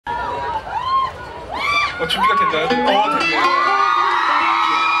준비가 됐나요? 됐네요.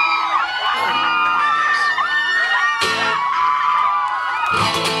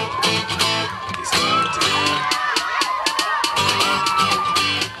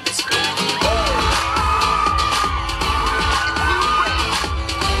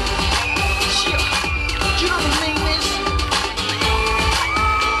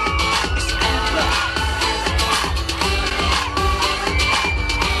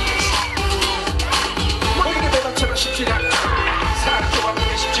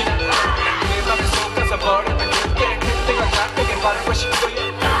 바르고 싶고요.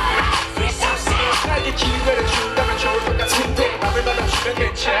 나에게 기회를 준다면 좋을 것 같은데 맘을 받아주면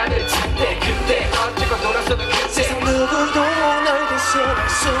괜찮을 텐데 근데 언제가 돌아서는 그때 세상 누구도 널 대신할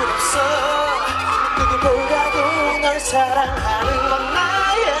순 없어. 누구보다도 널 사랑하는 건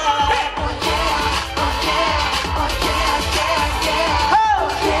나야.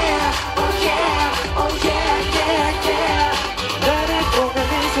 나를 보며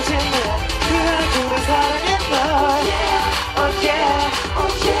미소 짓는 그 얼굴을 사랑해 널.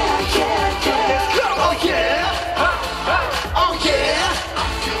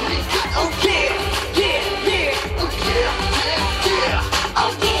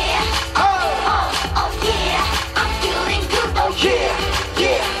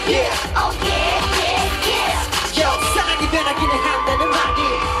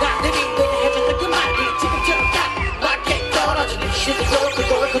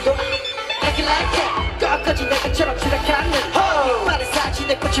 꺾어진 내가처럼 추락하는 이빨에 사진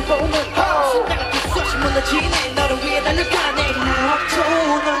내 꽃을 보는 신나가 끝없이 무너지네 너를 위해 달려가네 나도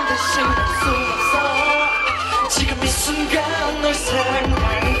널 대신할 수 없어. 지금 이 순간 널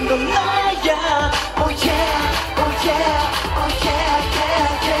사랑하는 건 나야. Oh yeah, oh yeah, oh yeah,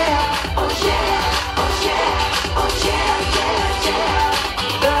 yeah, yeah. Oh yeah, oh yeah, oh yeah, yeah, yeah.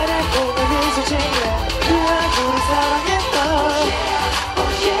 나를 보며 미소 짓는 그 얼굴을 사랑해 널.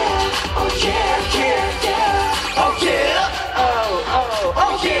 Oh yeah, oh yeah, yeah.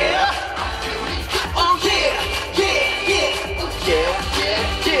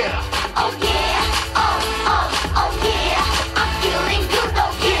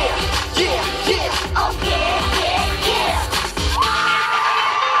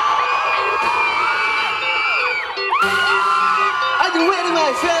 Are you ready,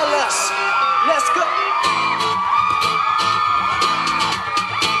 my fellas? Let's go.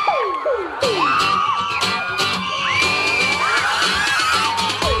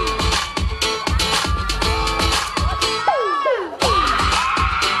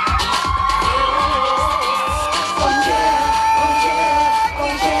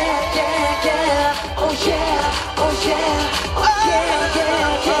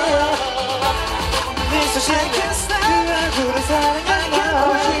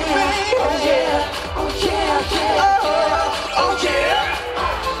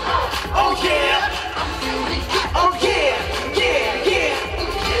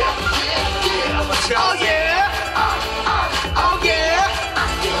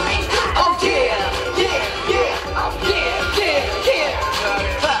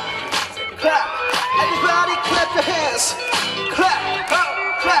 Everybody clap your hands.